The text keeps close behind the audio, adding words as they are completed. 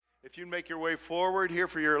If you make your way forward here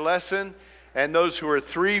for your lesson, and those who are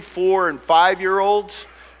 3, 4, and 5-year-olds,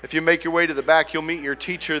 if you make your way to the back, you'll meet your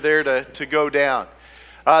teacher there to go down.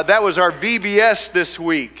 That was our VBS this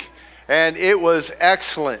week, and it was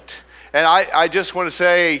excellent. And I just want to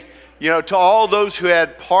say, to all those who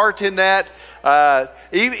had part in that,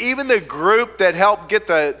 even the group that helped get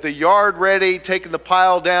the yard ready, taking the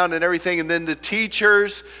pile down and everything, and then the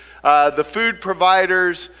teachers, the food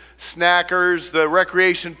providers, snackers, the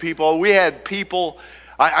recreation people. We had people,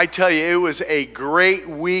 I tell you, it was a great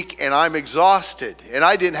week, and I'm exhausted. And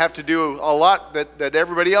I didn't have to do a lot that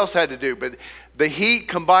everybody else had to do. But the heat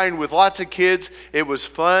combined with lots of kids, it was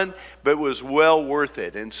fun, but it was well worth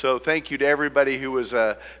it. And so thank you to everybody who was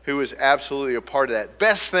absolutely a part of that.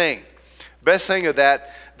 Best thing of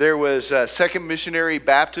that, there was Second Missionary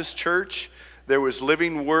Baptist Church. There was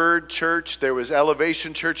Living Word Church. There was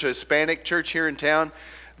Elevation Church, a Hispanic church here in town.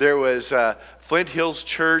 There was Flint Hills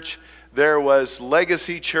Church, there was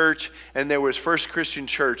Legacy Church, and there was First Christian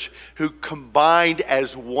Church, who combined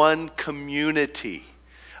as one community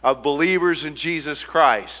of believers in Jesus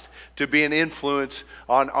Christ to be an influence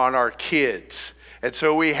on our kids. And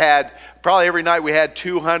so we had, probably every night we had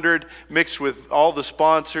 200 mixed with all the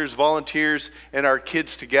sponsors, volunteers, and our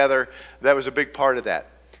kids together. That was a big part of that.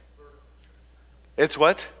 It's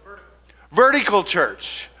what? Vertical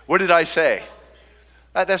Church. What did I say?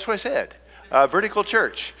 That's what I said. Vertical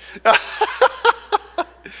Church.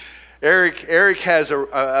 Eric has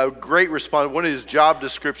a great response. One of his job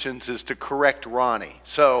descriptions is to correct Ronnie.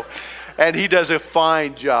 And he does a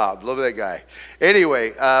fine job. Love that guy.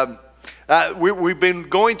 Anyway, we've been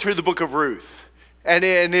going through the book of Ruth, and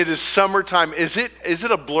it is summertime. Is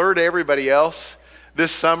it a blur to everybody else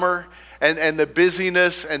this summer? And the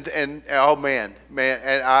busyness and oh man,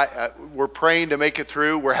 and we're praying to make it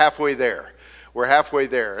through. We're halfway there.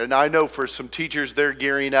 And I know for some teachers, they're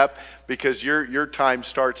gearing up because your time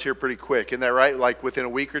starts here pretty quick. Isn't that right? Like within a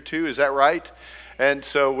week or two, is that right? And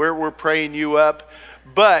so we're praying you up.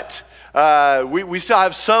 But we still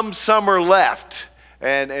have some summer left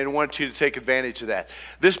and want you to take advantage of that.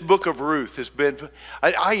 This book of Ruth has been,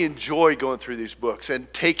 I enjoy going through these books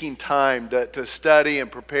and taking time to study and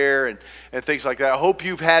prepare and things like that. I hope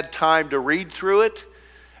you've had time to read through it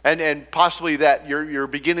and possibly that you're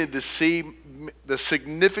beginning to see the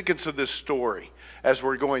significance of this story as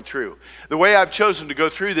we're going through. The way I've chosen to go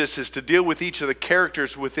through this is to deal with each of the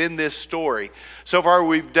characters within this story. So far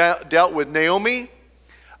we've dealt with Naomi,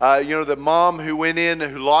 the mom who went in,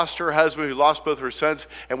 who lost her husband, who lost both her sons,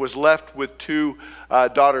 and was left with 2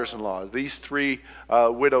 daughters-in-law. These 3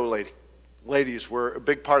 widow ladies were a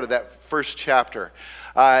big part of that first chapter.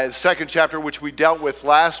 The second chapter, which we dealt with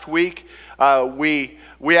last week,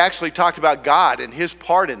 we actually talked about God and His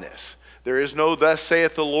part in this. There is no thus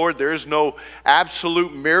saith the Lord. There is no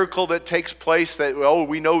absolute miracle that takes place that,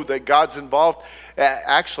 we know that God's involved.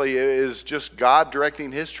 Actually, it is just God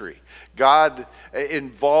directing history. God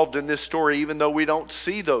involved in this story, even though we don't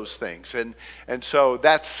see those things. And so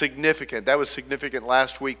that's significant. That was significant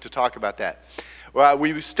last week to talk about that.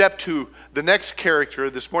 We stepped to the next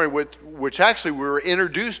character this morning, which actually we were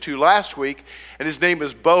introduced to last week, and his name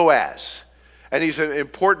is Boaz. And he's an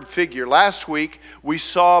important figure. Last week, we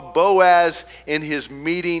saw Boaz in his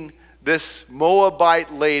meeting this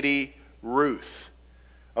Moabite lady, Ruth.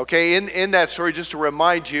 Okay, in that story, just to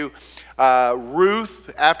remind you, Ruth,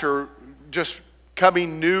 after just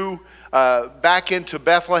coming new back into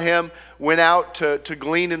Bethlehem, went out to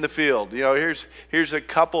glean in the field. Here's a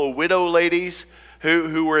couple of widow ladies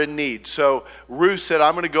who were in need. So Ruth said,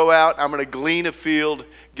 I'm going to go out, I'm going to glean a field,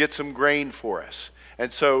 get some grain for us.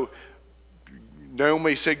 And so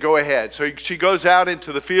Naomi said, go ahead. So she goes out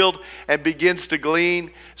into the field and begins to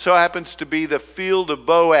glean. So happens to be the field of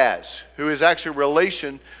Boaz, who is actually a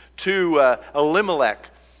relation to Elimelech,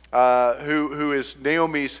 who is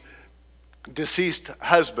Naomi's deceased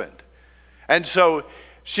husband. And so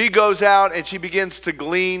she goes out and she begins to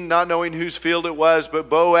glean, not knowing whose field it was, but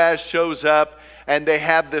Boaz shows up and they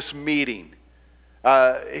have this meeting.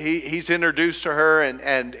 He's introduced to her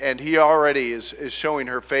and he already is showing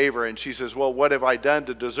her favor, and she says, well, what have I done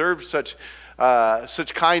to deserve such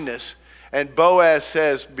kindness? And Boaz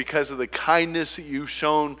says, because of the kindness that you've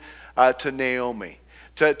shown to Naomi,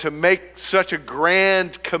 to make such a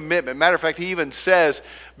grand commitment. Matter of fact, he even says,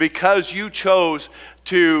 because you chose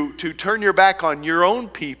to turn your back on your own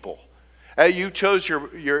people. You chose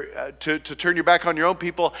to turn your back on your own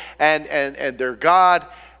people and their God,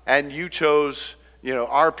 and you chose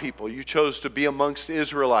our people. You chose to be amongst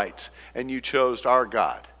Israelites, and you chose our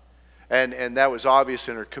God. And that was obvious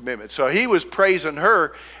in her commitment. So he was praising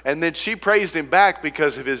her, and then she praised him back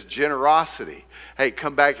because of his generosity. Hey,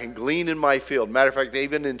 come back and glean in my field. Matter of fact, they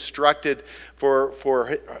even instructed for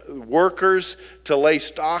workers to lay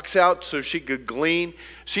stalks out so she could glean.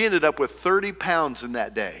 She ended up with 30 pounds in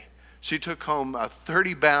that day. She took home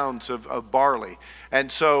 30 pounds of barley.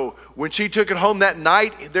 And so when she took it home that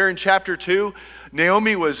night, there in chapter 2,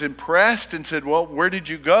 Naomi was impressed and said, well, where did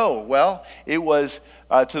you go? Well, it was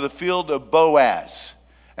to the field of Boaz.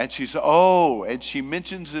 And she said, oh, and she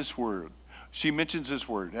mentions this word.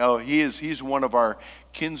 Oh, he's one of our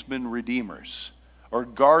kinsman redeemers, or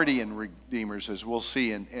guardian redeemers, as we'll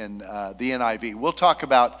see in the NIV. We'll talk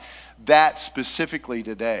about that specifically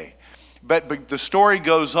today. But the story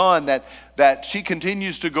goes on that she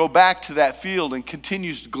continues to go back to that field and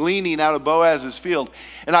continues gleaning out of Boaz's field.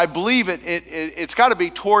 And I believe it's got to be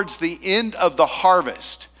towards the end of the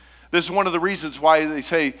harvest. This is one of the reasons why they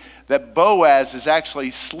say that Boaz is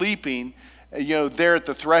actually sleeping, there at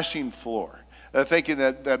the threshing floor. Thinking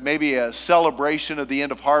that maybe a celebration of the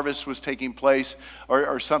end of harvest was taking place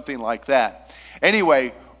or something like that.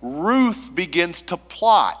 Anyway, Ruth begins to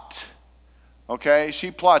plot. Okay,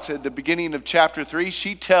 she plots at the beginning of chapter 3.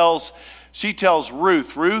 She tells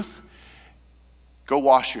Ruth, go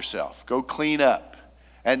wash yourself, go clean up.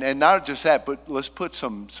 And not just that, but let's put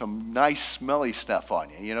some nice smelly stuff on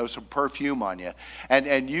you, some perfume on you.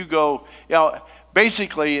 And you go,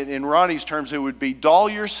 basically in Ronnie's terms, it would be doll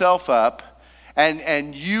yourself up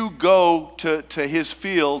and you go to his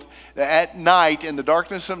field at night, in the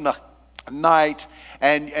darkness of night,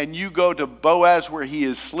 and you go to Boaz where he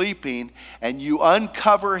is sleeping, and you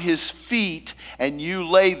uncover his feet, and you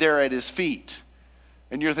lay there at his feet.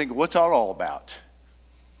 And you're thinking, what's that all about?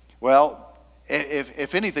 Well,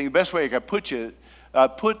 if anything, the best way I could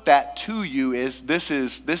put that to you is this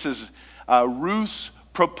is Ruth's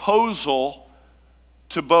proposal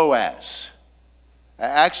to Boaz,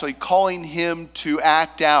 actually calling him to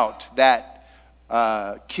act out that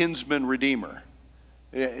kinsman redeemer.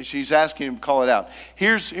 She's asking him to call it out.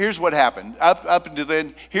 Here's what happened. Up until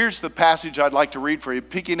then, here's the passage I'd like to read for you,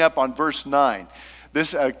 picking up on verse 9.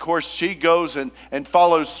 This, of course, she goes and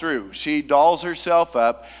follows through. She dolls herself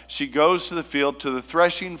up. She goes to the field, to the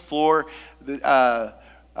threshing floor.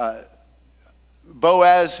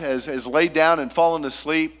 Boaz has laid down and fallen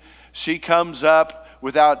asleep. She comes up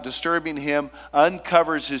without disturbing him,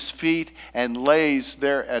 uncovers his feet, and lays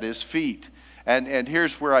there at his feet. And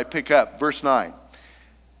here's where I pick up, verse 9.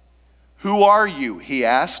 Who are you? He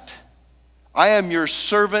asked. I am your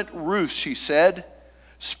servant Ruth, she said.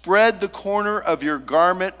 Spread the corner of your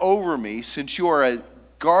garment over me, since you are a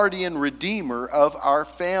guardian redeemer of our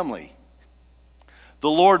family.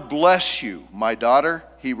 The Lord bless you, my daughter,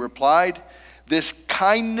 he replied. This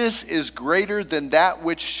kindness is greater than that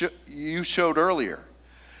which you showed earlier.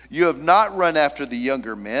 You have not run after the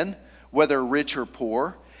younger men, whether rich or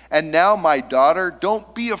poor. And now, my daughter,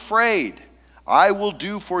 don't be afraid. I will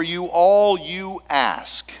do for you all you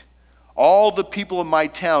ask. All the people of my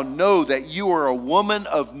town know that you are a woman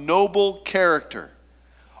of noble character.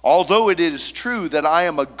 Although it is true that I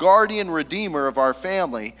am a guardian redeemer of our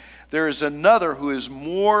family, there is another who is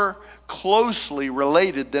more closely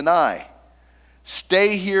related than I.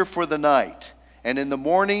 Stay here for the night, and in the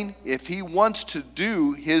morning, if he wants to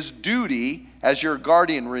do his duty as your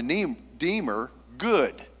guardian redeemer,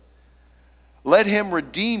 good. Let him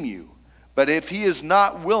redeem you. But if he is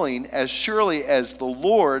not willing, as surely as the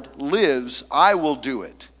Lord lives, I will do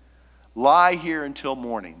it. Lie here until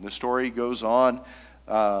morning. The story goes on,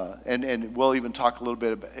 and we'll even talk a little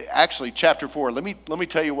bit about, actually, chapter 4. Let me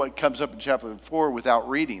tell you what comes up in chapter 4 without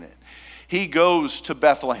reading it. He goes to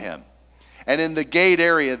Bethlehem. And in the gate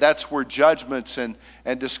area, that's where judgments and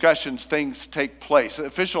discussions, things take place.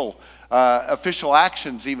 Official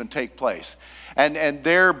actions even take place. And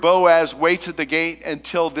there Boaz waits at the gate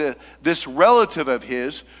until this relative of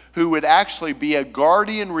his, who would actually be a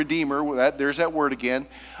guardian redeemer, there's that word again,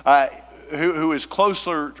 who is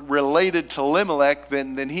closer related to Elimelech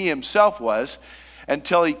than he himself was,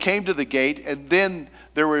 until he came to the gate. And then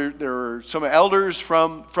there were some elders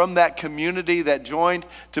from that community that joined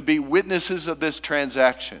to be witnesses of this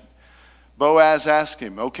transaction. Boaz asked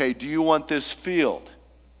him, okay, do you want this field?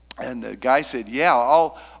 And the guy said, yeah,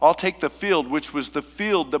 I'll take the field, which was the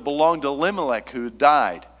field that belonged to Elimelech, who had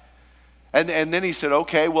died. And then he said,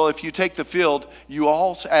 okay, well, if you take the field, you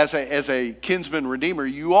also, as a kinsman redeemer,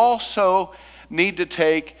 you also need to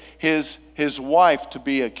take his wife to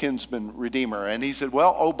be a kinsman redeemer. And he said,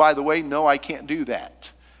 well, oh, by the way, no, I can't do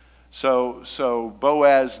that. So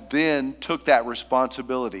Boaz then took that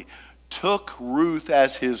responsibility, took Ruth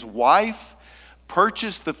as his wife,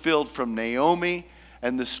 purchased the field from Naomi,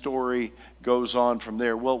 and the story goes on from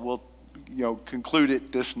there. We'll conclude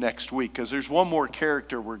it this next week, because there's one more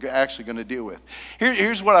character we're actually going to deal with.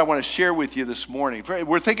 Here's what I want to share with you this morning.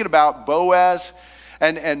 We're thinking about Boaz,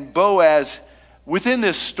 and Boaz, within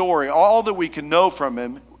this story, all that we can know from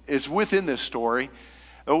him is within this story.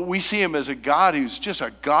 We see him as a God who's just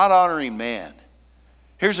a God-honoring man.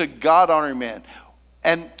 Here's a God-honoring man.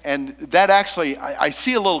 And that actually, I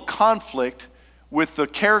see a little conflict with the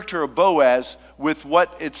character of Boaz with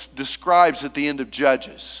what it describes at the end of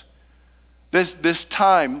Judges. This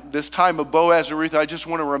time of Boaz and Ruth, I just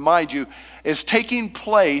want to remind you, is taking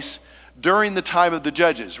place during the time of the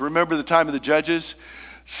Judges. Remember the time of the Judges?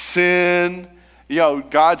 Sin,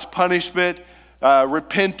 God's punishment,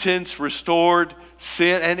 repentance, restored,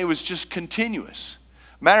 sin, and it was just continuous.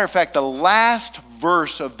 Matter of fact, the last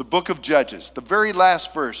verse of the book of Judges, the very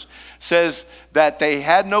last verse, says that they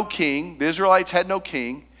had no king, the Israelites had no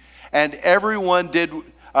king, and everyone did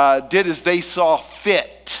as they saw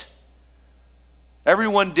fit.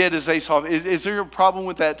 Everyone did as they saw fit. Is there a problem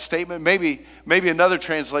with that statement? Maybe another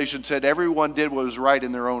translation said everyone did what was right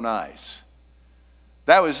in their own eyes.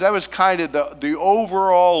 That was kind of the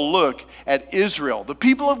overall look at Israel. The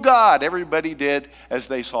people of God, everybody did as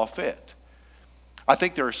they saw fit. I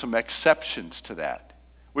think there are some exceptions to that.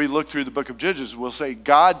 We look through the book of Judges, we'll say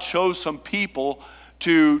God chose some people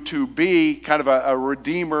to be kind of a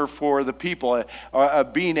redeemer for the people,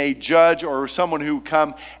 being a judge or someone who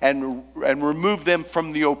come and remove them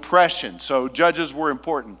from the oppression. So judges were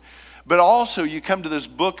important. But also you come to this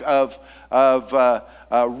book of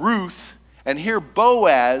Ruth, and here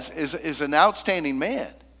Boaz is an outstanding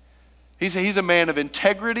man. He's a man of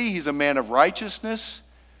integrity. He's a man of righteousness.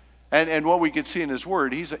 And what we could see in his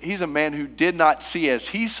word, he's a man who did not see as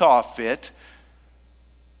he saw fit.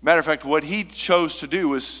 Matter of fact, what he chose to do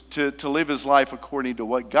was to live his life according to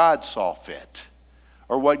what God saw fit,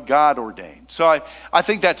 or what God ordained. So I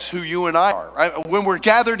think that's who you and I are. When we're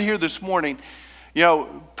gathered here this morning,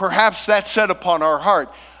 perhaps that's set upon our heart.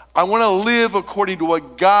 I want to live according to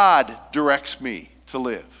what God directs me to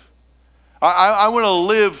live. I want to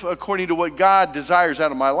live according to what God desires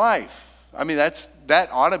out of my life. I mean, that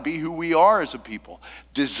ought to be who we are as a people,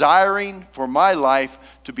 desiring for my life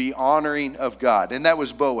to be honoring of God. And that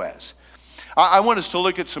was Boaz. I want us to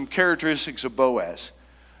look at some characteristics of Boaz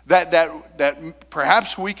that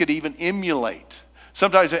perhaps we could even emulate.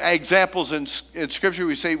 Sometimes examples in Scripture,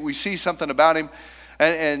 we see something about him,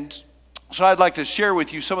 and so I'd like to share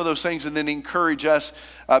with you some of those things and then encourage us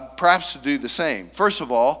perhaps to do the same. First of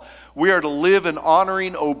all, we are to live in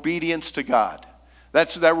honoring obedience to God.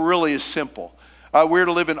 That really is simple. We're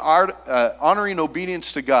to live in honoring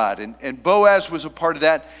obedience to God. And Boaz was a part of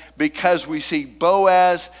that because we see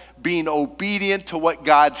Boaz being obedient to what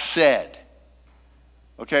God said.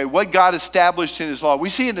 Okay, what God established in his law. We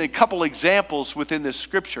see it in a couple examples within this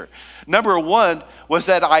scripture. Number one was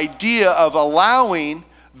that idea of allowing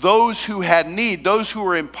those who had need, those who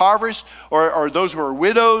were impoverished, or those who were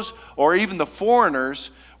widows, or even the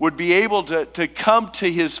foreigners, would be able to come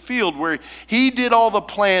to his field where he did all the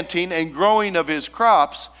planting and growing of his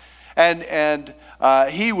crops, and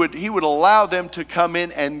he would allow them to come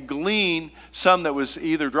in and glean some that was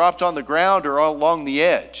either dropped on the ground or along the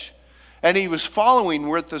edge. And he was following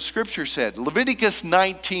what the scripture said. Leviticus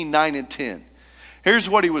 19:9 and 10. Here's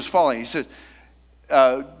what he was following. He said,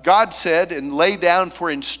 God said and laid down for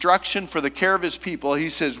instruction for the care of his people. He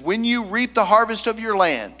says, when you reap the harvest of your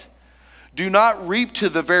land, do not reap to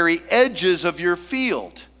the very edges of your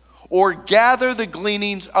field, or gather the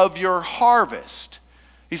gleanings of your harvest.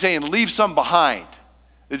 He's saying, leave some behind.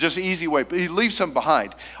 It's just an easy way, but he leaves some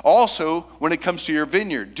behind. Also, when it comes to your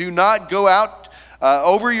vineyard, do not go out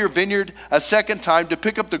over your vineyard a second time to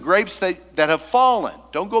pick up the grapes that have fallen.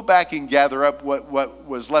 Don't go back and gather up what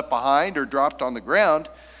was left behind or dropped on the ground.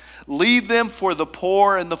 Leave them for the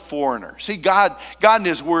poor and the foreigner. See, God in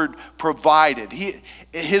his word provided.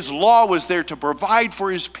 His law was there to provide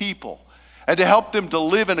for his people and to help them to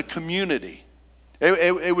live in a community.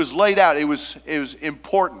 It was laid out. It was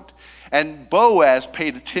important. And Boaz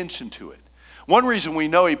paid attention to it. One reason we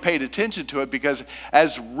know he paid attention to it, because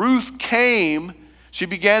as Ruth came, she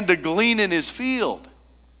began to glean in his field.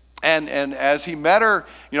 And as he met her,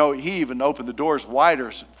 he even opened the doors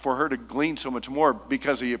wider for her to glean so much more,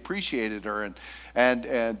 because he appreciated her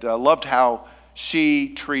and loved how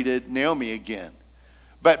she treated Naomi again.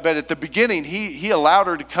 But at the beginning, he allowed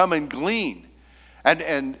her to come and glean.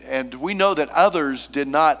 And we know that others did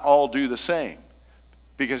not all do the same,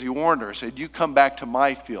 because he warned her, said, you come back to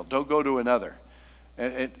my field. Don't go to another.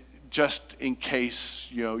 And just in case,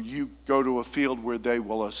 you go to a field where they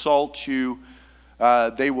will assault you,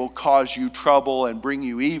 they will cause you trouble and bring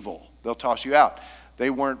you evil. They'll toss you out. They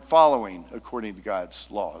weren't following according to God's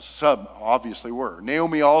laws. Some obviously were.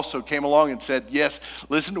 Naomi also came along and said, yes,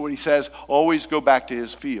 listen to what he says, always go back to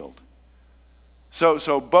his field.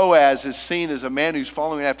 So Boaz is seen as a man who's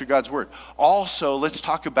following after God's word. Also, let's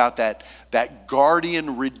talk about that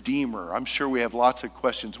guardian redeemer. I'm sure we have lots of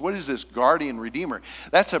questions. What is this guardian redeemer?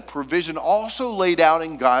 That's a provision also laid out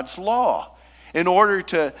in God's law in order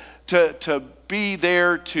to be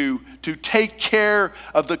there to take care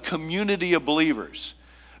of the community of believers.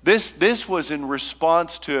 This was in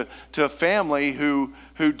response to a family who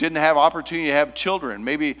didn't have opportunity to have children.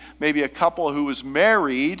 Maybe a couple who was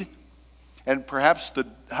married, and perhaps the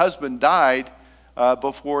husband died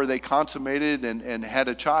before they consummated and had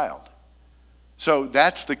a child. So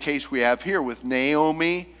that's the case we have here with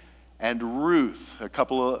Naomi and Ruth, a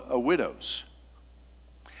couple of widows.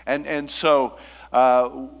 And so,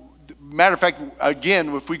 matter of fact,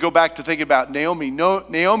 again, if we go back to thinking about Naomi,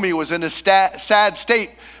 Naomi was in a sad state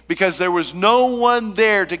because there was no one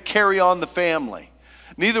there to carry on the family.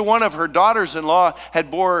 Neither one of her daughters-in-law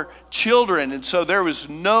had bore children, and so there was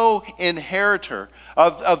no inheritor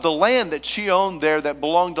of the land that she owned there that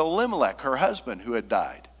belonged to Elimelech, her husband, who had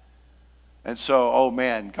died. And so, oh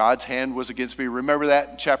man, God's hand was against me. Remember that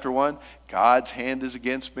in chapter 1? God's hand is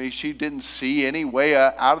against me. She didn't see any way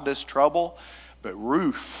out of this trouble, but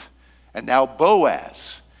Ruth, and now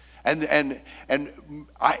Boaz. And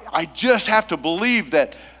I just have to believe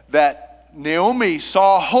that Naomi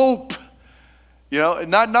saw hope. You know,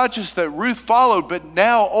 not just that Ruth followed, but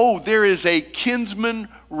now, there is a kinsman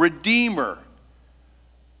redeemer.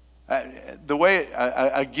 The way,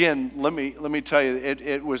 again, let me tell you,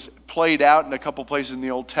 it was played out in a couple places in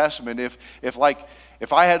the Old Testament. If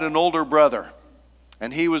I had an older brother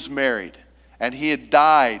and he was married and he had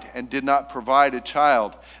died and did not provide a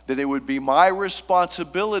child, then it would be my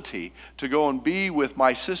responsibility to go and be with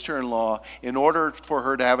my sister-in-law in order for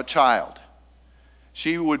her to have a child.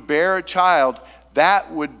 She would bear a child.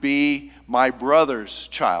 That would be my brother's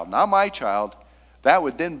child, not my child. That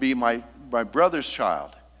would then be my brother's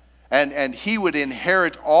child. And he would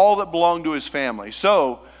inherit all that belonged to his family.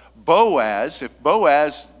 So Boaz, if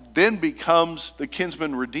Boaz then becomes the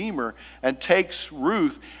kinsman redeemer and takes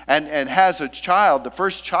Ruth and has a child, the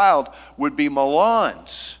first child would be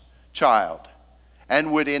Mahlon's child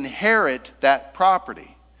and would inherit that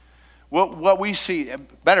property. What we see,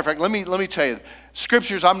 matter of fact, let me tell you,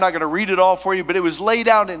 scriptures, I'm not going to read it all for you, but it was laid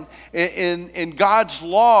out in God's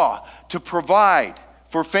law to provide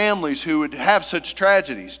for families who would have such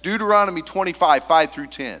tragedies. Deuteronomy 25, 5 through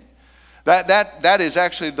 10. That is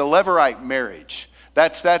actually the Levirate marriage.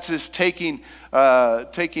 That's his taking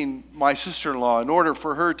my sister-in-law in order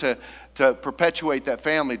for her to perpetuate that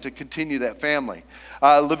family, to continue that family.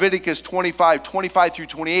 Leviticus 25 through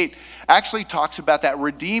 28 actually talks about that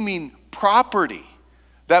redeeming property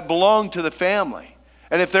that belonged to the family.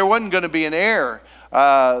 And if there wasn't going to be an heir,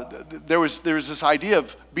 there was this idea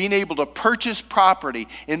of being able to purchase property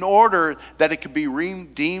in order that it could be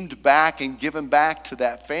redeemed back and given back to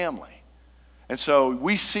that family. And so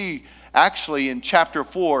we see actually in chapter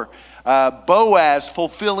 4, Boaz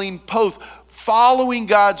fulfilling both, following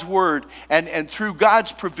God's word and through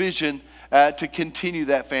God's provision to continue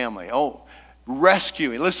that family.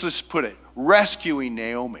 Rescuing, let's just put it, rescuing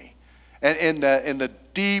Naomi. And in the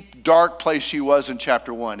deep, dark place she was in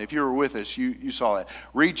chapter 1. If you were with us, you saw that.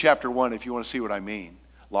 Read chapter 1 if you want to see what I mean.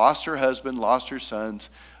 Lost her husband, lost her sons.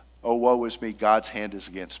 Oh, woe is me, God's hand is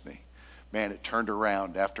against me. Man, it turned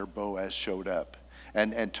around after Boaz showed up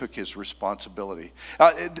and took his responsibility.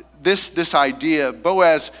 This idea,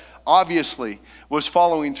 Boaz obviously was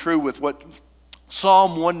following through with what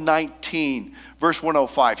Psalm 119, verse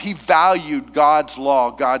 105. He valued God's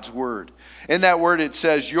law, God's word. In that word it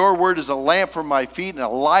says, your word is a lamp for my feet and a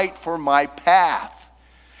light for my path.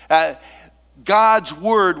 God's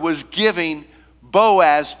word was giving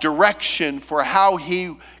Boaz direction for how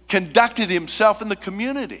he conducted himself in the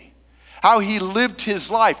community, how he lived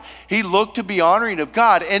his life. He looked to be honoring of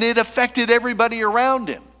God, and it affected everybody around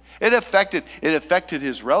him. It affected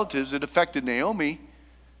his relatives. It affected Naomi.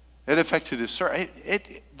 It affected his servant.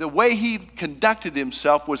 The way he conducted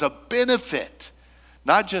himself was a benefit,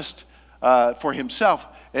 not just for himself.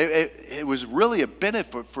 It was really a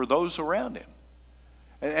benefit for those around him.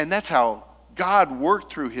 And that's how God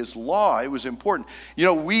worked through his law. It was important. You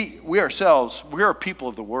know, we ourselves, we are people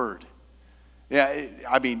of the word. Yeah,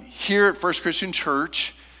 I mean, here at First Christian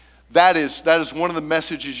Church, that is one of the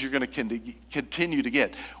messages you're going to continue to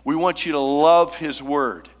get. We want you to love his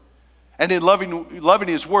word. And in loving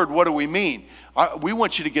his word, what do we mean? We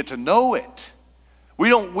want you to get to know it. We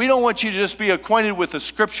don't want you to just be acquainted with the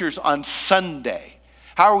scriptures on Sunday.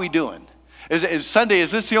 How are we doing? Is Sunday, is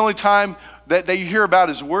this the only time that you hear about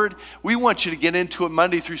his word? We want you to get into it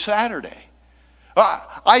Monday through Saturday.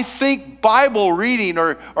 I think Bible reading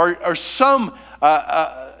or some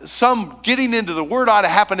getting into the word ought to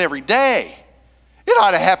happen every day. It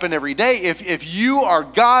ought to happen every day. If you are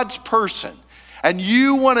God's person and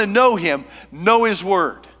you want to know him, know his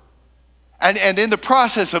word. And in the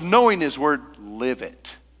process of knowing his word, live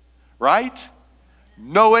it. Right?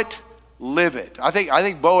 Know it, live it. I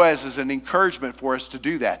think Boaz is an encouragement for us to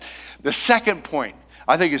do that. The second point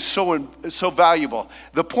I think is so valuable.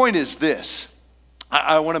 The point is this.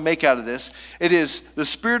 I want to make out of this. It is the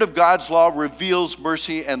Spirit of God's law reveals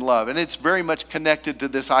mercy and love. And it's very much connected to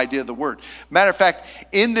this idea of the word. Matter of fact,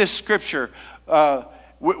 in this scripture,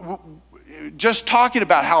 just talking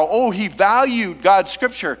about how, he valued God's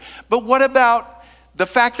scripture. But what about the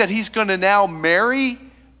fact that he's going to now marry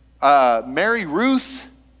Ruth?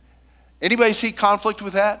 Anybody see conflict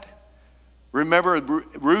with that? Remember,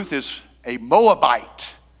 Ruth is a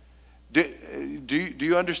Moabite. Do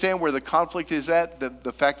you understand where the conflict is at?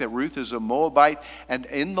 The fact that Ruth is a Moabite, and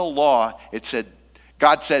in the law it said,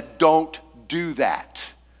 God said, don't do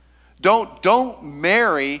that. Don't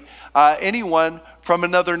marry anyone from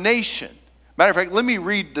another nation. Matter of fact, let me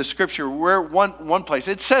read the scripture where one place.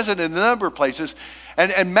 It says it in a number of places.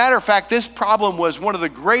 And matter of fact, this problem was one of the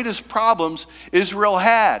greatest problems Israel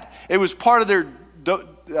had. It was part of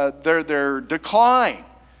their decline.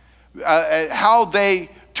 How they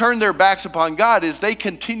turned their backs upon God is they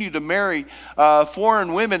continued to marry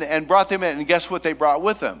foreign women and brought them in. And guess what they brought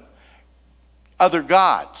with them? Other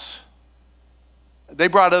gods. They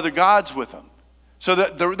brought other gods with them. So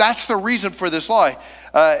that's the reason for this law.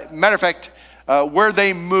 Matter of fact, where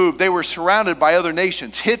they moved, they were surrounded by other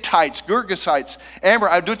nations. Hittites, Girgashites,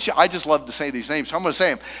 Amorites. I just love to say these names, so I'm going to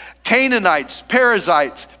say them. Canaanites,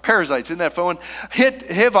 Perizzites, isn't that fun?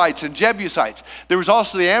 Hivites and Jebusites. There was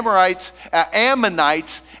also the Amorites,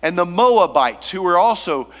 Ammonites, and the Moabites, who were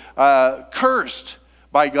also cursed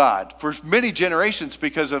by God for many generations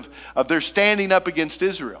because of their standing up against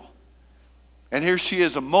Israel. And here she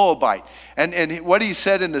is, a Moabite. And what he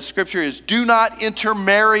said in the scripture is, do not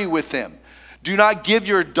intermarry with them. Do not give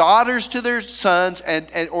your daughters to their sons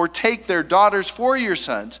or take their daughters for your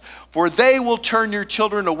sons, for they will turn your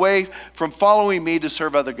children away from following me to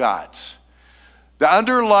serve other gods. The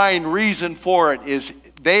underlying reason for it is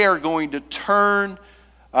they are going to turn,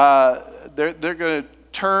 they're going to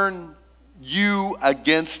turn you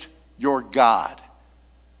against your God.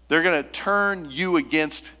 They're going to turn you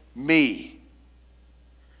against me.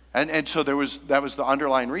 And so that was the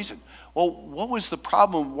underlying reason. Well, what was the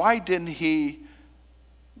problem? Why didn't he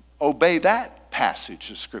obey that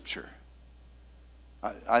passage of Scripture?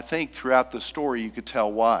 I think throughout the story you could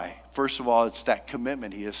tell why. First of all, it's that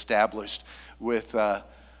commitment he established with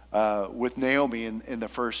Naomi in the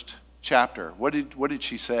first chapter. What did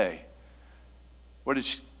she say? What did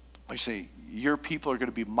she say? Your people are going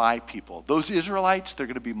to be my people. Those Israelites, they're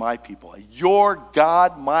going to be my people. Your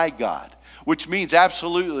God, my God. Which means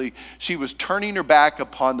absolutely she was turning her back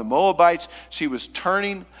upon the Moabites. She was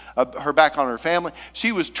turning her back on her family.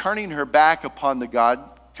 She was turning her back upon the god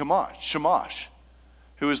Shamash,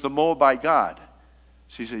 who is the Moabite god.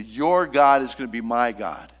 She said, your God is going to be my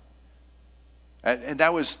God. And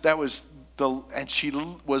and she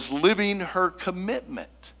was living her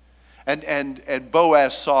commitment. And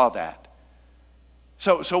Boaz saw that.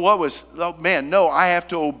 So what was, I have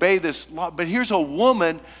to obey this law. But here's a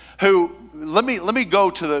woman who, let me go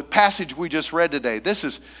to the passage we just read today. This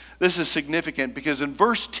is significant because in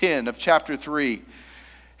verse 10 of chapter 3,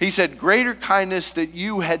 he said, greater kindness that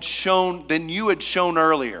you had shown than you had shown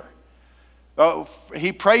earlier.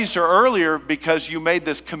 He praised her earlier because you made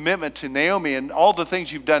this commitment to Naomi and all the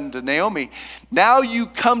things you've done to Naomi. Now you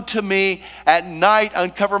come to me at night,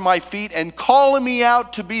 uncover my feet, and calling me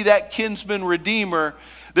out to be that kinsman redeemer.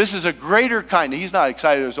 This is a greater kindness. He's not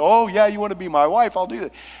excited as, oh yeah, you want to be my wife, I'll do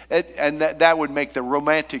that. And that would make the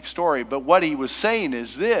romantic story. But what he was saying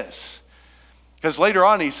is this. Because later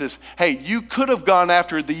on he says, hey, you could have gone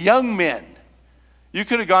after the young men. You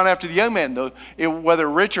could have gone after the young men, though, whether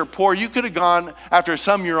rich or poor. You could have gone after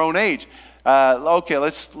some your own age. Okay,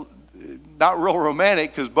 let's not real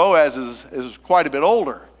romantic because Boaz is quite a bit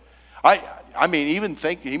older. I mean, even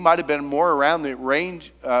think he might have been more around the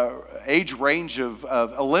age range of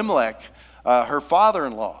Elimelech, her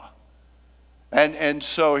father-in-law. And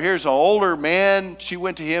so here's an older man. She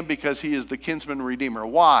went to him because he is the kinsman redeemer.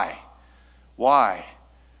 Why?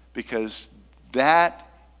 Because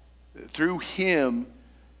through him,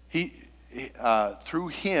 through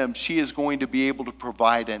him, she is going to be able to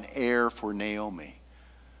provide an heir for Naomi.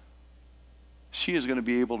 She is going to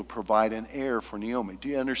be able to provide an heir for Naomi. Do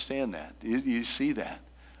you understand that? You see that?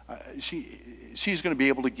 She's going to be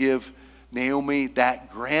able to give Naomi that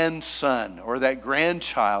grandson or that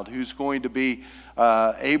grandchild who's going to be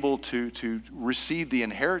able to receive the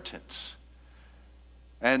inheritance.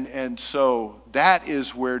 And so that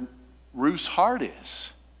is where Ruth's heart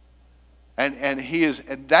is.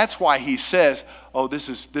 And that's why he says, oh, this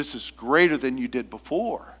is greater than you did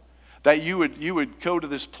before. That you would go to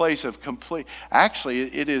this place of complete. Actually,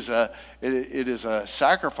 it is a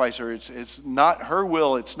sacrifice, or it's not her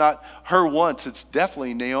will, it's not her wants, it's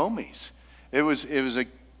definitely Naomi's. It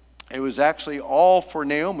was actually all for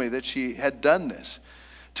Naomi that she had done this.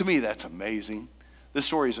 To me, that's amazing. This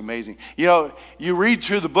story is amazing. You know, you read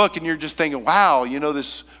through the book and you're just thinking, wow,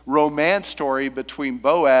 this romance story between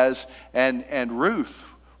Boaz and Ruth.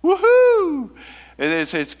 Woohoo!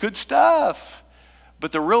 It's good stuff.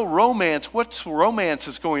 But the real romance, what romance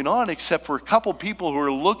is going on except for a couple people who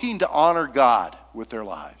are looking to honor God with their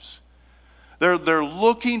lives? They're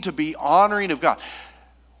looking to be honoring of God.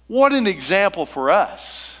 What an example for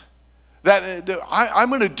us. That I'm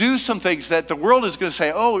going to do some things that the world is going to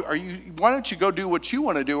say, oh, why don't you go do what you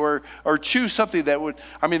want to do, or choose something that would,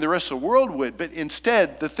 the rest of the world would. But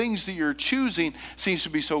instead, the things that you're choosing seems to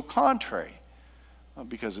be so contrary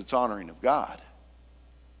because it's honoring of God.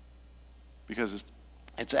 Because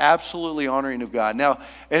it's absolutely honoring of God. Now,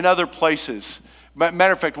 in other places,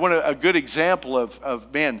 matter of fact, a good example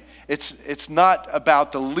of man, it's not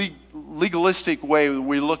about the legalistic way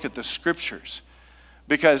we look at the scriptures.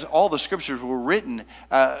 Because all the scriptures were written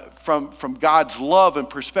from God's love and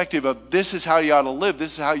perspective of this is how you ought to live,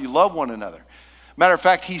 this is how you love one another. Matter of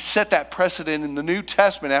fact, he set that precedent in the New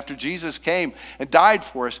Testament after Jesus came and died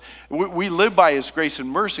for us. We live by his grace and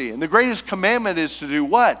mercy. And the greatest commandment is to do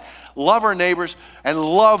what? Love our neighbors and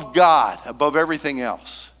love God above everything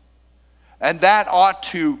else. And that ought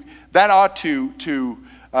to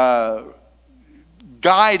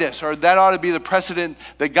guide us, or that ought to be the precedent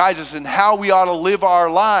that guides us in how we ought to live our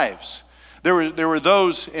lives. There were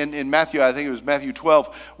those in Matthew, I think it was Matthew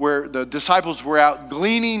 12, where the disciples were out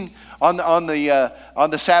gleaning on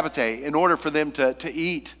the Sabbath day in order for them to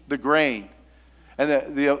eat the grain.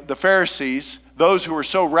 And the Pharisees, those who were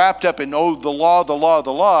so wrapped up in, the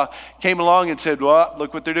law, came along and said, well,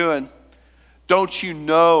 look what they're doing. Don't you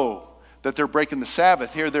know that they're breaking the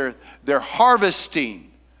Sabbath? Here they're harvesting.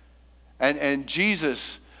 And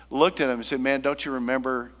Jesus looked at him and said, man, don't you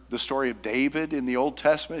remember the story of David in the Old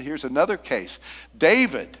Testament? Here's another case.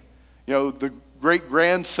 David, the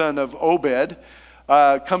great-grandson of Obed,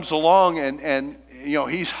 comes along and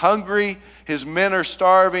he's hungry. His men are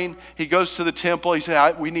starving. He goes to the temple. He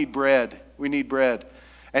said, we need bread. We need bread.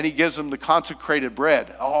 And he gives them the consecrated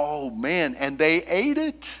bread. Oh, man. And they ate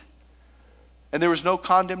it. And there was no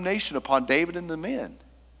condemnation upon David and the men.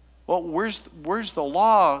 Well, where's the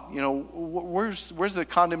law? Where's the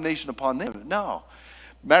condemnation upon them? No.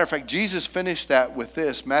 Matter of fact, Jesus finished that with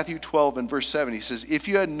this. Matthew 12 and verse 7. He says, if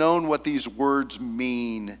you had known what these words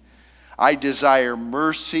mean, I desire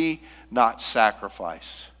mercy, not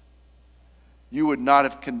sacrifice, you would not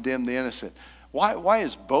have condemned the innocent. Why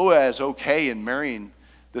is Boaz okay in marrying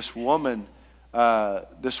this woman,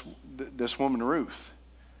 this woman Ruth?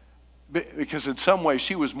 Because in some way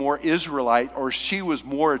she was more Israelite, or she was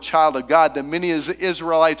more a child of God than many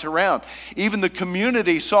Israelites around. Even the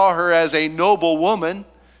community saw her as a noble woman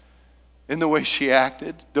in the way she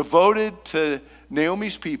acted, devoted to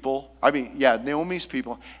Naomi's people. Naomi's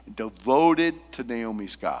people, devoted to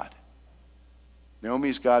Naomi's God.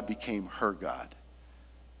 Naomi's God became her God.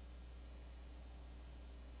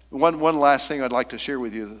 One last thing I'd like to share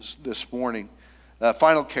with you this morning.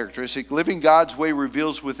 Final characteristic, living God's way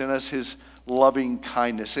reveals within us his loving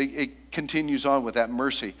kindness. It continues on with that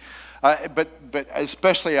mercy. But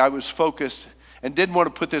especially I was focused and didn't want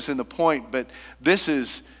to put this in the point, but this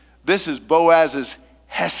is Boaz's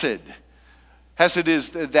hesed. Hesed is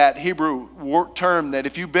that Hebrew term that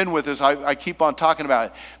if you've been with us, I keep on talking about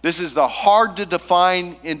it. This is the hard to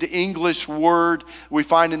define into English word we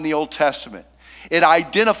find in the Old Testament. It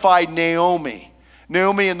identified Naomi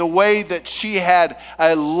in the way that she had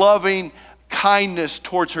a loving kindness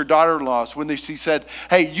towards her daughter-in-laws when she said,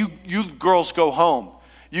 hey, you girls go home.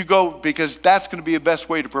 You go because that's going to be the best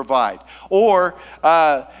way to provide. Or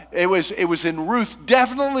it was in Ruth,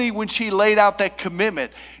 definitely when she laid out that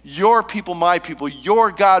commitment. Your people, my people.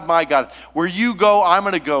 Your God, my God. Where you go, I'm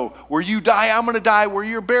going to go. Where you die, I'm going to die. Where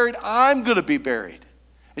you're buried, I'm going to be buried.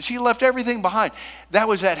 And she left everything behind. That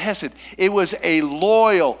was that hesed. It was a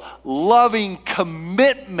loyal, loving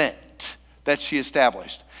commitment that she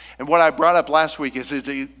established. And what I brought up last week is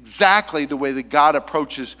exactly the way that God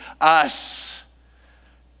approaches us.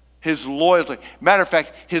 His loyalty. Matter of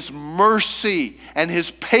fact, His mercy and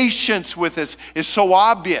His patience with us is so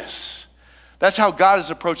obvious. That's how God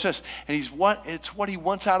has approached us. And it's what He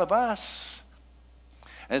wants out of us.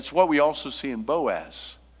 And it's what we also see in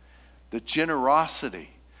Boaz. The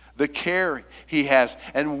generosity, the care he has,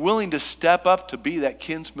 and willing to step up to be that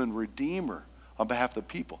kinsman redeemer on behalf of the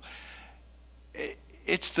people.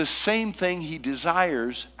 It's the same thing He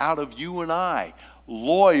desires out of you and I.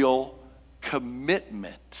 Loyal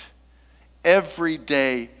commitment.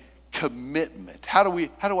 Everyday commitment. How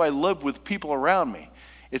do I live with people around me?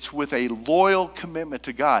 It's with a loyal commitment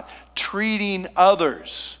to God. Treating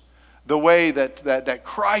others the way that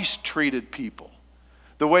Christ treated people.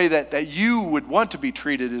 The way that you would want to be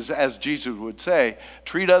treated, is, as Jesus would say,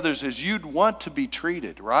 treat others as you'd want to be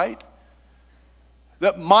treated, right?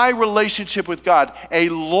 That my relationship with God, a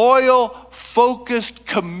loyal, focused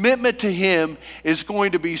commitment to Him, is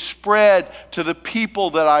going to be spread to the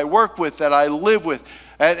people that I work with, that I live with,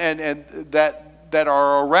 and that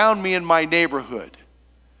are around me in my neighborhood.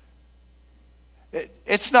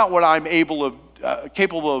 It's not what I'm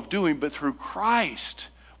capable of doing, but through Christ.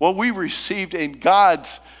 What we received in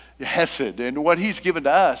God's hesed and what He's given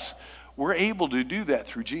to us, we're able to do that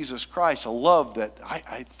through Jesus Christ, a love that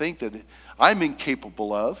I think that I'm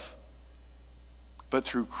incapable of. But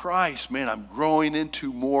through Christ, man, I'm growing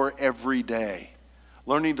into more every day.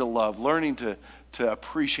 Learning to love, learning to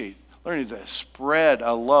appreciate, learning to spread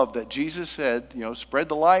a love that Jesus said, spread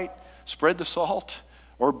the light, spread the salt,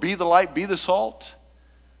 or be the light, be the salt.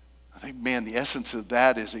 I think, man, the essence of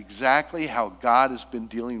that is exactly how God has been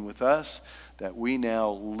dealing with us, that we now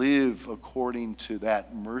live according to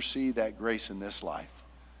that mercy, that grace in this life.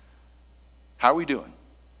 How are we doing?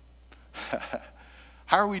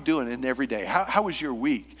 How are we doing in every day? How was your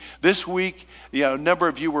week? This week, a number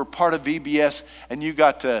of you were part of VBS, and you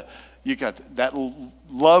got that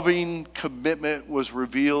loving commitment was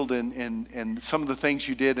revealed in some of the things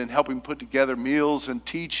you did in helping put together meals and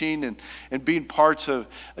teaching and being parts of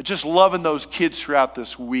just loving those kids throughout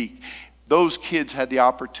this week. Those kids had the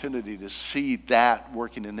opportunity to see that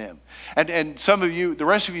working in them. And some of you, the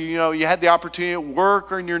rest of you, you had the opportunity at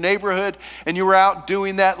work or in your neighborhood, and you were out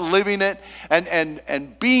doing that, living it,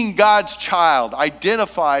 and being God's child,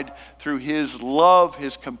 identified through His love,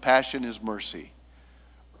 His compassion, His mercy.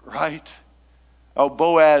 Right? Oh,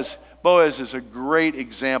 Boaz is a great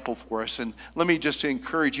example for us. And let me just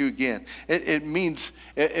encourage you again. It means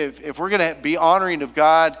if we're going to be honoring of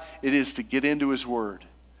God, it is to get into His Word.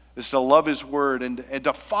 It's to love His Word and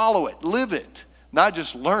to follow it, live it. Not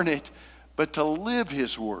just learn it, but to live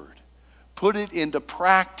His Word. Put it into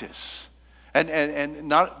practice. And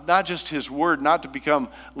not just His Word, not to become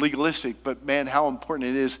legalistic, but man, how important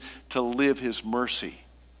it is to live His mercy.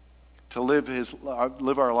 To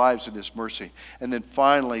live our lives in His mercy. And then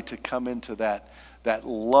finally to come into that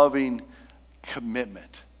loving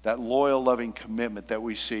commitment, that loyal, loving commitment that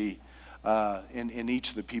we see in each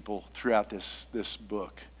of the people throughout this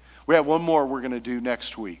book. We have one more we're going to do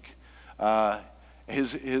next week.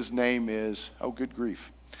 His name is, oh good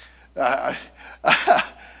grief. It's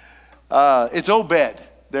Obed,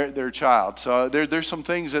 their child. So there's some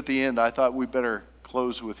things at the end I thought we better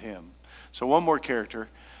close with him. So one more character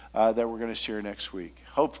that we're going to share next week.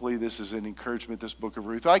 Hopefully this is an encouragement, this book of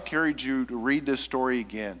Ruth. I encourage you to read this story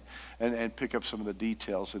again and pick up some of the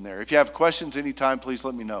details in there. If you have questions anytime, please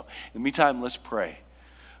let me know. In the meantime, let's pray.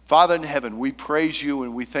 Father in heaven, we praise You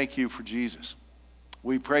and we thank You for Jesus.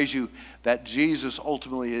 We praise You that Jesus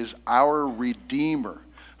ultimately is our Redeemer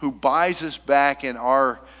who buys us back in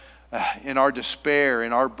our despair,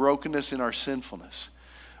 in our brokenness, in our sinfulness.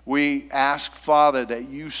 We ask, Father, that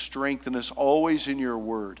You strengthen us always in Your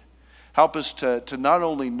Word. Help us to not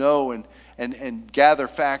only know and gather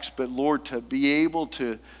facts, but Lord, to be able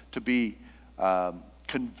to be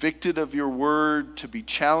convicted of Your Word, to be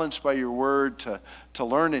challenged by Your Word, to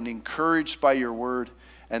learn and encouraged by Your Word.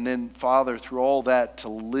 And then, Father, through all that, to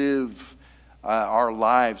live our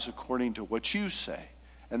lives according to what You say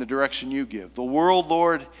and the direction You give. The world,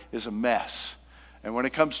 Lord, is a mess. And when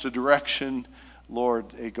it comes to direction, Lord,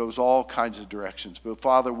 it goes all kinds of directions. But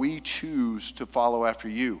Father, we choose to follow after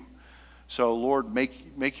You. So Lord,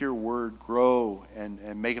 make Your Word grow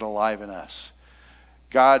and make it alive in us.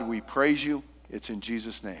 God, we praise You. It's in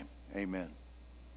Jesus' name. Amen.